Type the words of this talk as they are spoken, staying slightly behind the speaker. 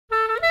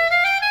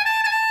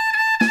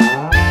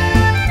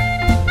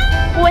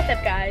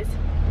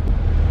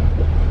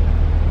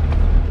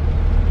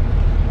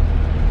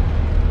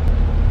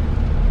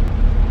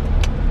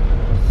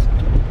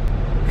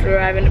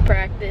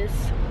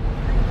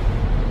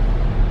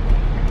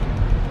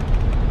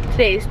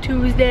Today is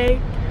Tuesday.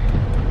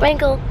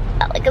 Wrinkle.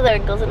 I like the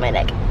wrinkles in my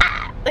neck.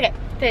 Ah. Okay,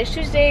 today's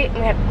Tuesday and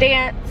we have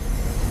dance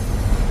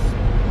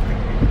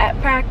at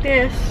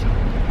practice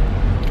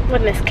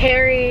with Miss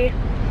Carrie.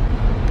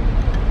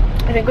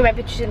 I think we might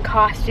be choosing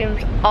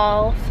costumes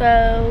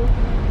also.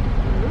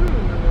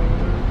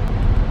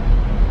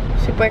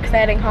 Super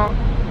exciting, huh?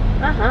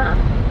 Uh-huh.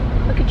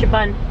 Look at your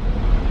bun.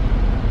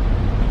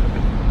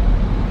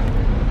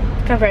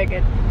 It's not very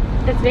good.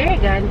 That's very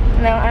good.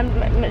 No, I'm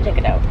gonna take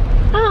it out.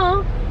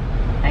 Oh,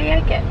 I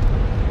like it.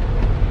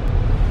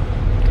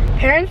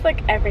 Parents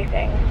like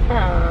everything.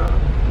 Oh.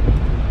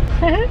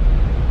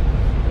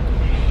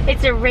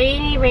 It's a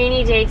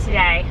rainy day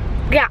today.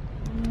 Yeah.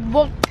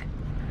 Look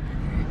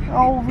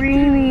how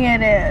rainy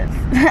it is.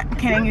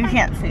 Kidding, you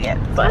can't see it.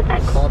 It's not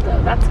that cold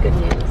though. That's good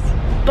news.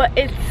 But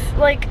it's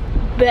like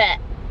bleh.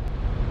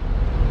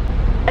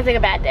 It's like a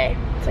bad day.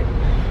 It's like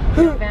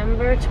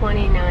November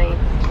 29th.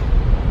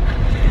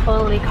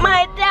 Holy cow.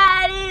 my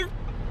daddy's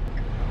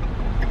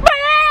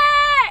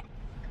birthday!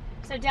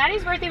 So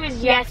Daddy's birthday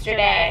was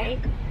yesterday,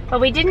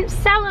 but we didn't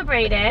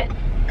celebrate it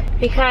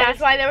because That's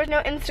why there was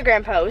no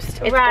Instagram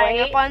post. It's Right.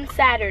 going up on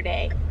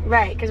Saturday.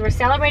 right, because we're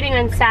celebrating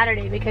on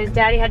Saturday because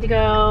Daddy had to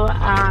go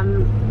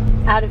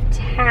out of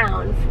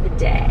town for the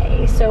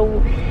day. So,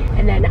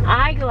 and then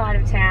I go out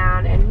of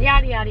town and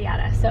yada yada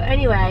yada. So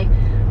anyway,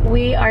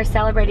 we are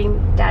celebrating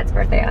Dad's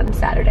birthday on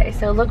Saturday.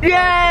 So look forward to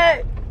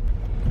that.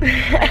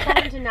 I told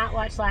him to not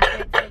watch last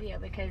night's video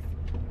because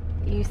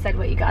you said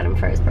what you got him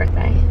for his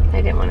birthday.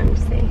 I didn't want him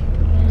to see.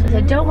 So I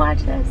said, don't watch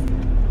this.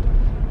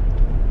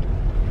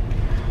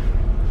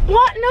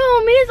 What?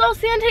 No, Mia's all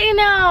Santa-y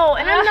now,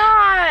 and I'm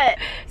not.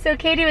 So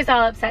Katie was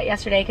all upset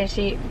yesterday because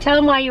tell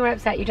him why you were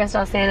upset. You dressed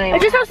all Santa. I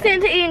just saw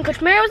Santa-y and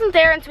Coach Mary wasn't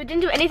there, and so we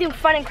didn't do anything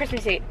fun and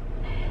Christmassy.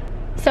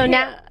 So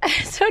now,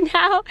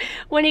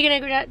 when are you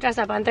gonna dress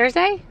up? On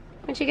Thursday?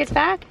 When she gets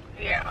back?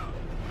 Yeah.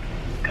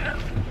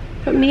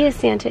 But Mia's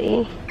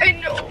Santa-y. I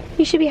know.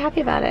 You should be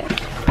happy about it.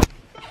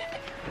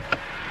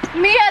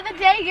 Mia, the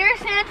day you're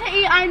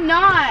Santa-y, I'm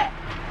not.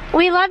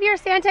 We love your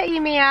Santa-y,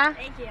 Mia.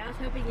 Thank you. I was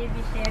hoping you'd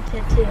be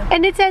Santa too.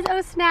 And it says,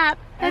 oh snap.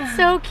 That's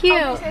so cute.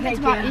 You say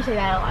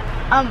that a lot.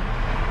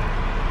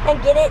 I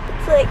get it.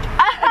 It's like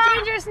A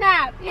ginger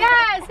snap.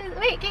 Yes.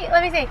 Wait, Kate,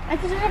 let me see.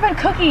 It's a different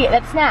cookie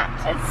that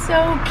snaps. It's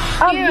so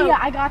cute. Mia,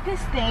 I got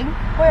this thing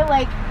where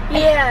like,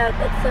 yeah,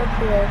 that's so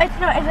cool. it's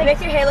not, it's It like,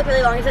 makes your hair look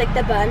really long. It's like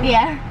the bun.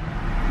 yeah.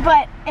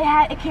 But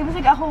it came with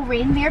like a whole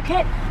reindeer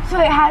kit, so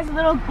it has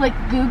little like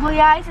googly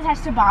eyes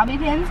attached to bobby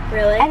pins.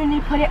 Really? And then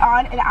you put it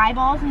on and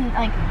eyeballs and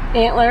like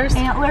Antlers.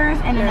 antlers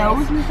and a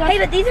nose and stuff. Hey,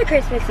 but these are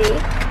Christmassy.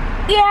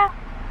 Yeah.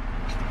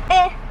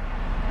 A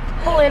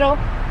little.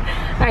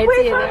 Alright,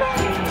 see you there.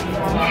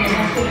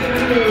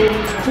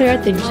 We're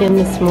at the gym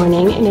this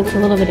morning and it's a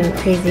little bit of a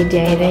crazy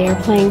day. They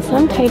are playing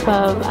some type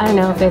of, I don't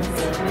know if it's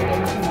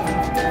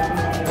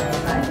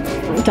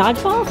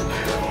dodgeball?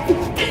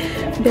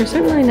 They're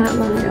certainly not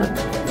lined up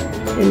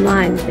in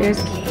lines.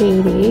 There's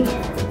Katie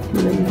and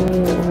the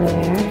boy over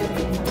there.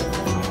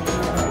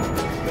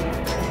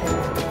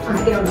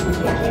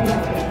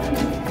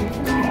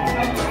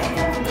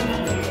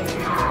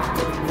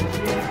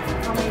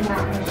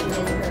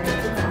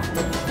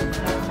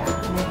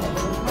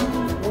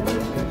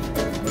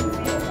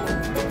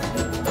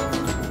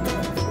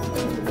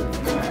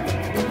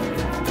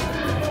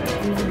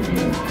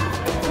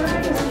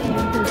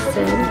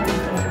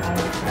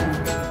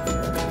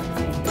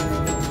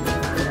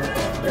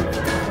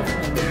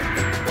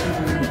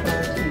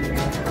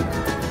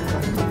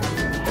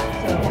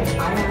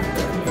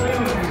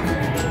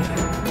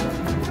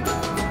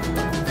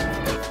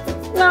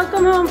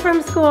 Welcome home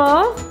from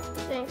school.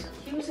 Thanks.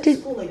 He was at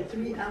school like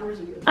 3 hours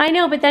ago. I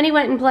know, but then he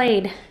went and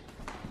played.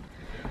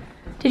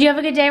 Did you have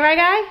a good day, right,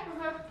 guy?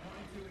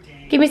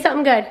 Give me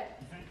something good.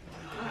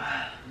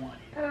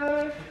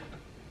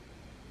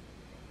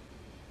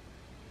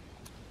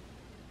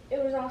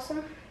 It was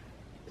awesome.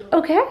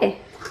 Okay.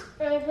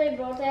 And I played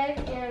ball tag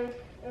and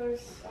it was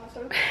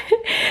awesome.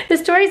 The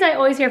stories I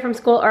always hear from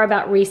school are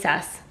about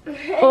recess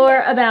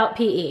or about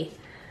PE.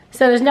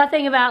 So there's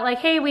nothing about like,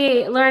 hey,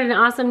 we learned an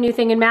awesome new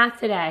thing in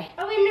math today.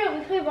 Oh wait, no,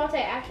 we played ball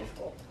tag after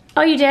school.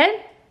 Oh, you did?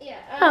 Yeah.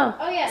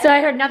 Oh. Yeah. So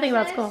I heard nothing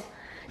about school.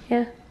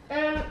 Yeah.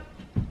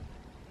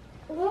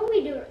 What did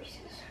we do at recess?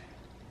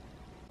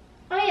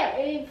 Oh yeah,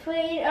 we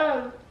played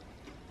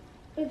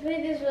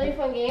this really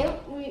fun game.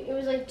 It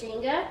was like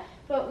Jenga,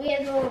 but we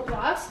had the little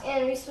blocks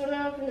and we split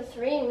them up into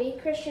three. And me,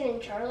 Christian, and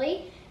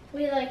Charlie,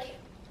 we like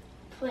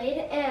played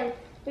and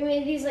we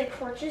made these like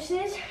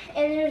fortresses.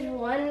 And there's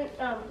one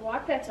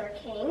block that's our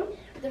king.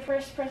 The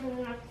first person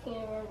to knock the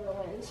king over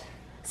wins.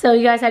 So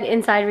you guys had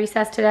inside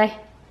recess today?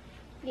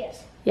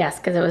 Yes. Yes,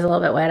 because it was a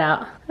little bit wet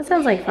out. That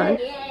sounds like fun.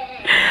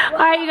 Yeah. All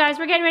right, you guys,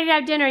 we're getting ready to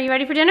have dinner. You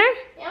ready for dinner?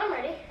 Yeah, I'm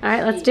ready. All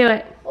right, let's do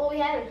it. What we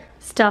having?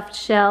 Stuffed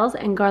shells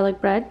and garlic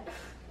bread.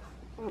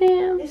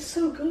 Bam. It's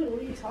so good.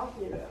 What are you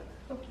talking about?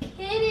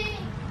 Kidding.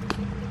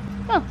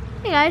 Oh,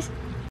 hey guys.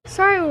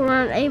 Sorry we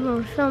weren't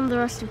able to film the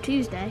rest of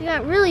Tuesday. We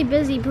got really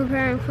busy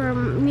preparing for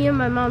me and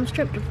my mom's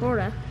trip to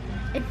Florida.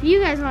 if you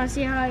guys want to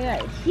see how I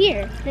got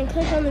here, then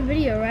click on the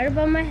video right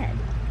above my head.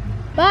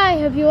 Bye,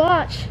 hope you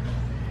watch.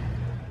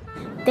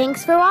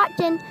 Thanks for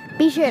watching.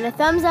 Be sure to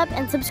thumbs up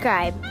and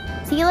subscribe.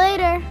 See you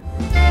later.